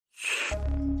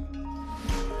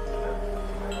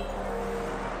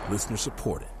Listener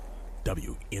supported.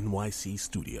 WNYC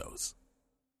Studios.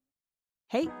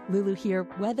 Hey, Lulu here.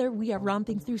 Whether we are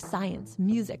romping through science,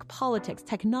 music, politics,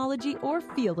 technology, or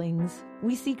feelings,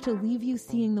 we seek to leave you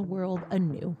seeing the world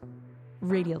anew.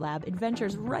 Radiolab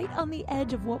adventures right on the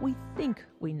edge of what we think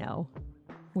we know,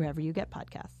 wherever you get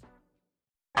podcasts.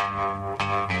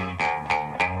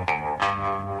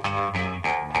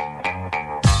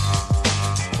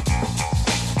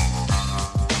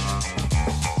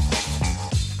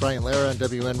 Brian Lara on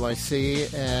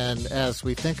WNYC, and as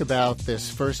we think about this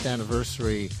first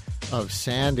anniversary of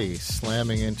Sandy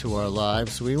slamming into our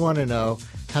lives, we want to know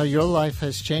how your life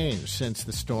has changed since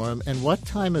the storm and what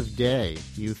time of day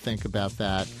you think about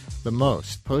that the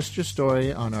most. Post your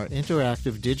story on our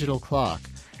interactive digital clock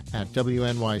at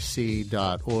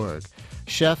WNYC.org.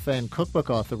 Chef and cookbook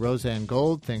author Roseanne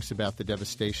Gold thinks about the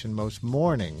devastation most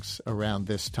mornings around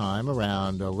this time,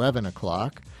 around 11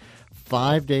 o'clock.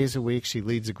 5 days a week, she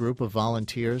leads a group of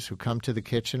volunteers who come to the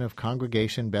kitchen of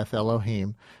Congregation Beth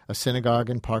Elohim, a synagogue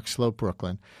in Park Slope,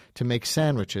 Brooklyn, to make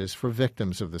sandwiches for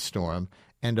victims of the storm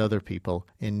and other people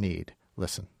in need.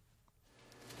 Listen.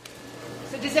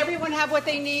 So does everyone have what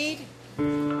they need?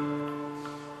 And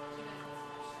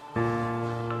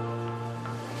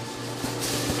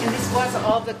this was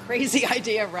all the crazy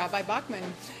idea of Rabbi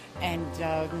Bachman. And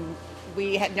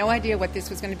we had no idea what this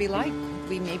was going to be like.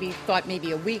 We maybe thought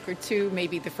maybe a week or two,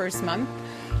 maybe the first month.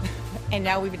 And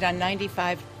now we've done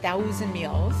 95,000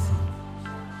 meals.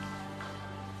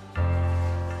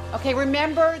 Okay,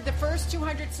 remember the first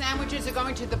 200 sandwiches are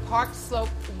going to the Park Slope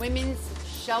Women's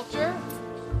Shelter.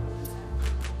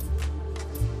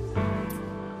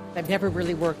 I've never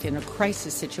really worked in a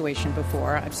crisis situation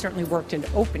before. I've certainly worked in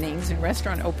openings, in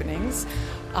restaurant openings,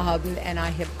 and I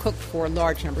have cooked for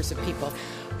large numbers of people.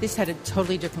 This had a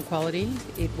totally different quality.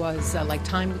 It was like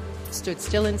time stood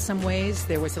still in some ways.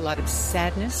 There was a lot of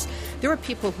sadness. There were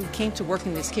people who came to work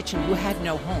in this kitchen who had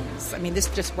no homes. I mean, this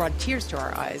just brought tears to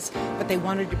our eyes, but they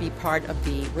wanted to be part of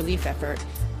the relief effort.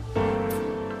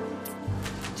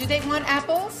 Do they want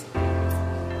apples?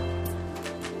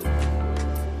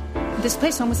 This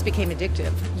place almost became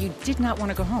addictive. You did not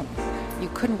want to go home. You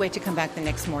couldn't wait to come back the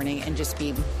next morning and just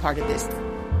be part of this.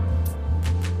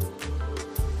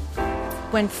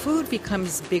 When food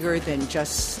becomes bigger than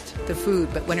just the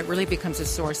food, but when it really becomes a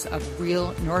source of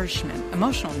real nourishment,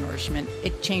 emotional nourishment,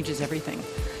 it changes everything.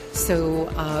 So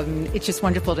it's just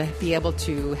wonderful to be able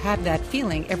to have that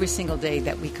feeling every single day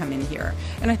that we come in here.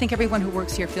 And I think everyone who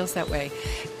works here feels that way.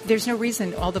 There's no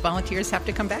reason all the volunteers have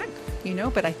to come back,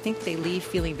 but I think they leave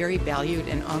feeling very valued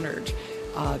and honored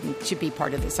to be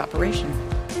part of this operation.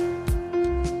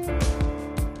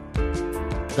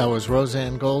 That was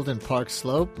Roseanne Gold in Park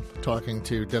Slope talking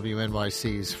to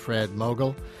WNYC's Fred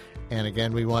Mogul. And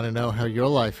again, we want to know how your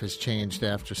life has changed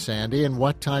after Sandy and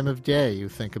what time of day you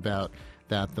think about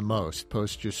that the most.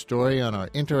 Post your story on our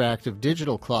interactive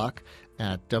digital clock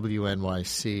at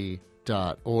WNYC.org.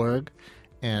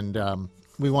 And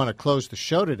we want to close the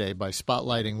show today by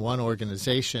spotlighting one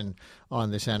organization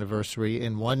on this anniversary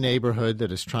in one neighborhood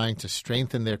that is trying to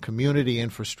strengthen their community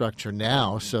infrastructure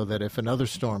now so that if another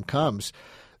storm comes,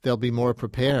 they'll be more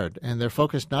prepared. And they're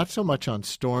focused not so much on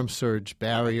storm surge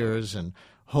barriers and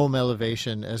home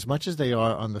elevation as much as they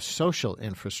are on the social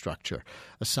infrastructure,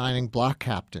 assigning block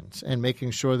captains and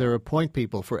making sure there are point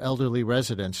people for elderly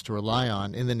residents to rely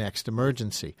on in the next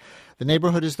emergency. The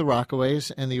neighborhood is the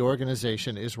Rockaways, and the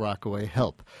organization is Rockaway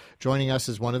Help. Joining us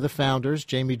is one of the founders,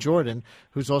 Jamie Jordan,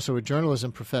 who's also a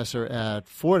journalism professor at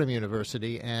Fordham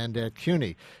University and at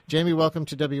CUNY. Jamie, welcome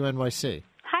to WNYC.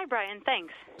 Hi, Brian.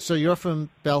 Thanks. So you're from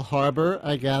Bell Harbor,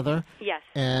 I gather. Yes.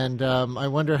 And I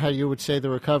wonder how you would say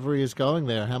the recovery is going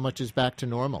there. How much is back to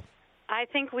normal? I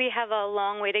think we have a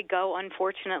long way to go,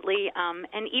 unfortunately.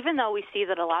 And even though we see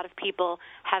that a lot of people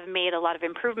have made a lot of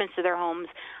improvements to their homes,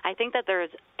 I think that there's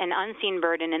an unseen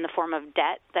burden in the form of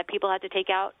debt that people had to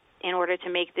take out in order to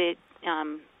make the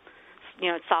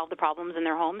solve the problems in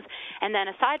their homes. And then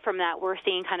aside from that, we're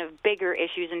seeing kind of bigger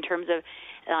issues in terms of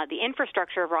the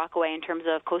infrastructure of Rockaway, in terms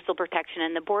of coastal protection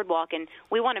and the boardwalk. And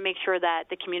we want to make sure that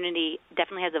the community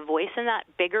definitely has a voice in that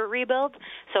bigger rebuild.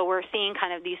 So we're seeing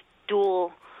kind of these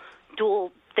dual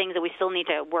things that we still need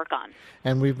to work on.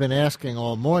 And we've been asking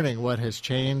all morning what has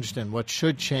changed and what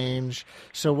should change.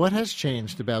 So what has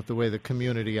changed about the way the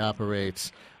community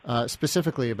operates,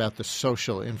 specifically about the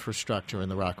social infrastructure in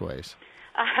the Rockaways?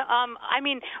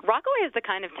 Rockaway is the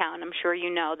kind of town, I'm sure you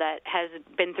know, that has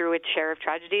been through its share of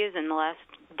tragedies in the last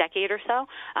decade or so,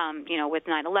 with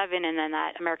 9/11 and then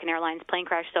that American Airlines plane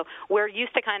crash. So we're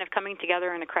used to kind of coming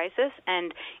together in a crisis,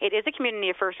 and it is a community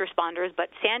of first responders, but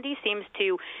Sandy seems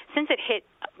to, since it hit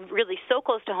really so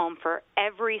close to home for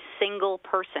every single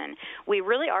person, we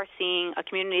really are seeing a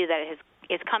community that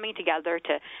is coming together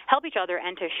to help each other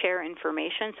and to share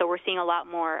information. So we're seeing a lot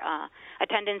more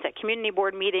attendance at community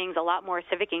board meetings, a lot more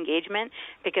civic engagement,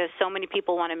 because so many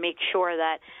people want to make sure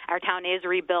that our town is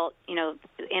rebuilt,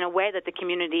 in a way that the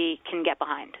community can get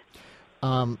behind.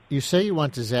 You say you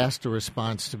want disaster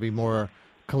response to be more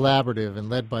collaborative and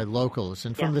led by locals.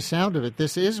 And from the sound of it,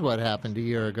 this is what happened a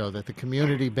year ago, that the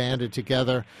community banded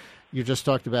together. You just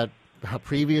talked about how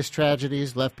previous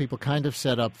tragedies left people kind of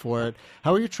set up for it.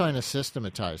 How are you trying to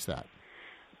systematize that?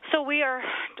 So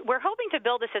we're hoping to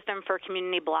build a system for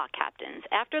community block captains.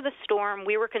 After the storm,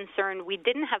 we were concerned we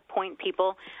didn't have point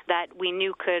people that we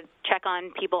knew could check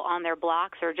on people on their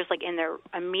blocks or just like in their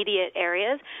immediate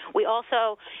areas.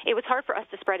 It was hard for us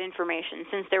to spread information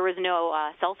since there was no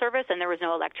cell service and there was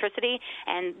no electricity,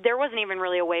 and there wasn't even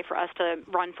really a way for us to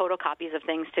run photocopies of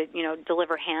things to,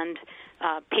 deliver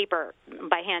paper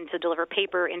by hand to deliver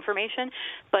paper information.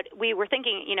 But we were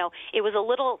thinking, it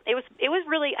was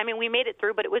really, we made it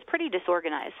through, but it was pretty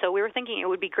disorganized. So we were thinking it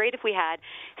would be great if we had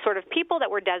sort of people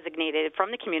that were designated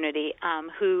from the community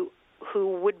who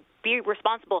would be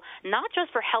responsible not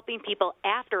just for helping people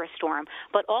after a storm,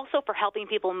 but also for helping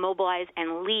people mobilize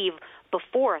and leave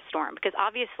before a storm. Because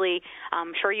obviously,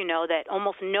 I'm sure you know that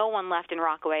almost no one left in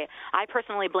Rockaway. I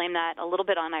personally blame that a little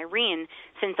bit on Irene,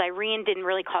 since Irene didn't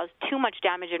really cause too much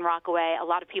damage in Rockaway. A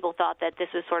lot of people thought that this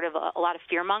was sort of a lot of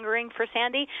fear-mongering for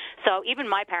Sandy. So even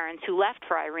my parents, who left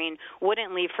for Irene,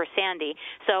 wouldn't leave for Sandy.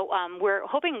 So we're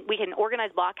hoping we can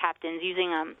organize block captains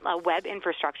using a web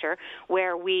infrastructure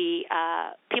where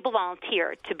people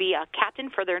volunteer to be a captain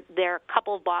for their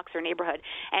couple of blocks or neighborhood.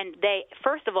 And they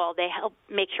help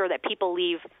make sure that people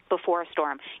leave before a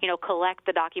storm, collect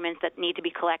the documents that need to be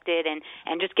collected and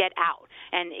just get out.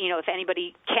 And, if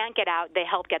anybody can't get out, they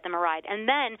help get them a ride. And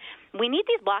then we need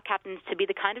these block captains to be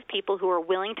the kind of people who are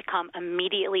willing to come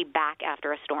immediately back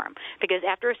after a storm. Because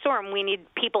after a storm, we need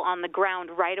people on the ground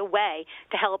right away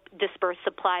to help disperse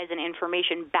supplies and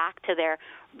information back to their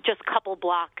just couple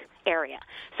block area.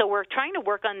 So we're trying to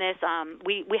work on this.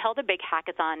 We held a big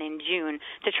hackathon in June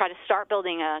to try to start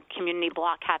building a community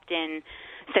block captain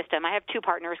system. I have two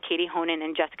partners, Katie Honan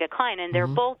and Jessica Klein, and they're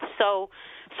both so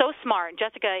smart.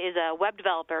 Jessica is a web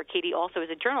developer. Katie also is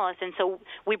a journalist. And so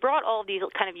we brought all of these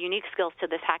kind of unique skills to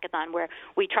this hackathon where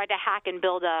we tried to hack and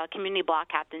build a community block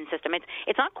captain system.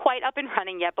 It's not quite up and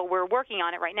running yet, but we're working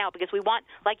on it right now because we want,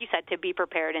 like you said, to be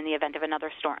prepared in the event of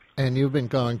another storm. And you've been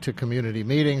going to community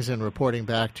meetings and reporting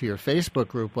back to your Facebook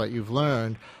group what you've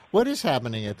learned. What is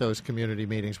happening at those community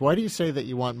meetings? Why do you say that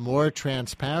you want more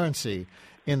transparency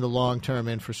in the long-term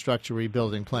infrastructure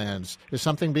rebuilding plans? Is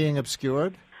something being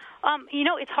obscured?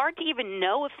 It's hard to even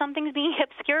know if something's being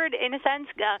obscured in a sense.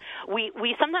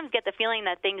 We sometimes get the feeling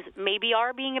that things maybe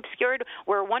are being obscured.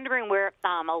 We're wondering where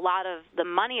a lot of the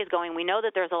money is going. We know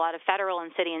that there's a lot of federal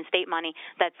and city and state money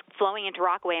that's flowing into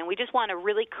Rockaway, and we just want a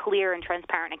really clear and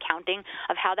transparent accounting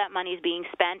of how that money is being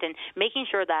spent and making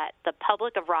sure that the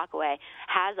public of Rockaway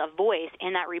has a voice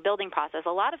in that rebuilding process.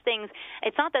 A lot of things,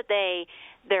 it's not that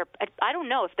I don't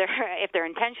know if they're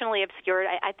intentionally obscured.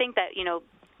 I think that,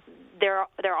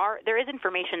 there is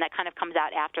information that kind of comes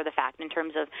out after the fact in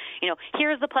terms of,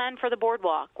 here's the plan for the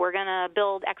boardwalk. We're going to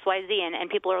build XYZ. And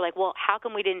people are like, well, how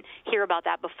come we didn't hear about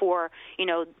that before,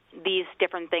 these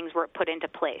different things were put into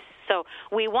place? So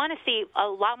we want to see a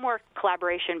lot more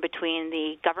collaboration between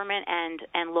the government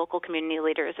and local community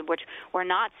leaders, which we're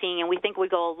not seeing. And we think we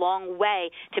go a long way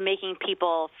to making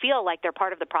people feel like they're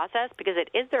part of the process because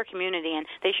it is their community and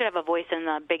they should have a voice in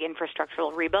the big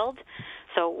infrastructural rebuild.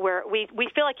 So we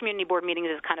feel like community board meetings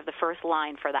is kind of the first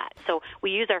line for that. So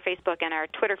we use our Facebook and our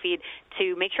Twitter feed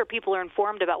to make sure people are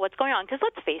informed about what's going on. Because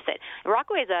let's face it,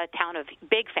 Rockaway is a town of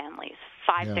big families,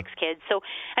 5, 6 kids. So,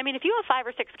 if you have 5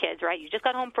 or 6 kids, right, you just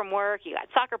got home from work, you got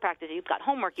soccer practice, you've got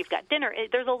homework, you've got dinner,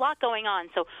 there's a lot going on.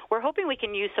 So we're hoping we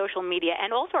can use social media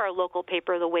and also our local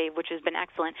paper, The Wave, which has been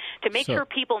excellent, to make sure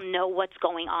people know what's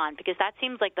going on, because that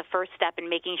seems like the first step in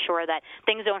making sure that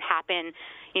things don't happen,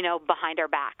 behind our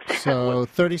backs. So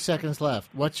 30 seconds left.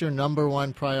 What's your number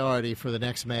one priority for the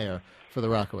next mayor for the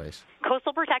Rockaways?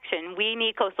 Coastal protection. We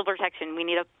need coastal protection. We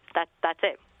need that's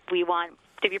it. We want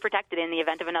to be protected in the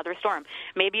event of another storm.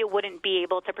 Maybe it wouldn't be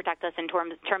able to protect us in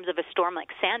terms of a storm like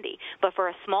Sandy, but for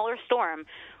a smaller storm,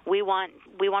 we want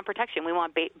protection. We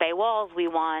want bay walls. We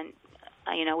want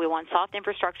soft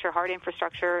infrastructure, hard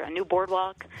infrastructure, a new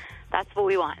boardwalk. That's what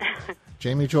we want.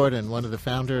 Jamie Jordan, one of the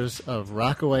founders of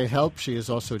Rockaway Help. She is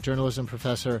also a journalism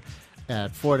professor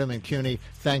at Fordham and CUNY.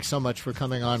 Thanks so much for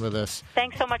coming on with us.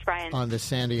 Thanks so much, Brian. On the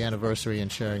Sandy anniversary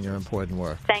and sharing your important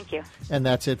work. Thank you. And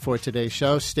that's it for today's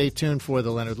show. Stay tuned for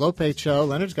the Leonard Lopate Show.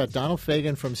 Leonard's got Donald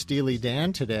Fagen from Steely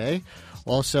Dan today.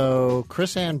 Also,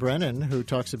 Chris Ann Brennan, who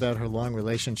talks about her long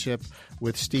relationship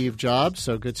with Steve Jobs.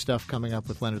 So good stuff coming up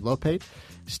with Leonard Lopate.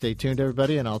 Stay tuned,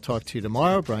 everybody, and I'll talk to you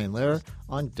tomorrow. Brian Lehrer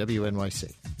on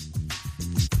WNYC.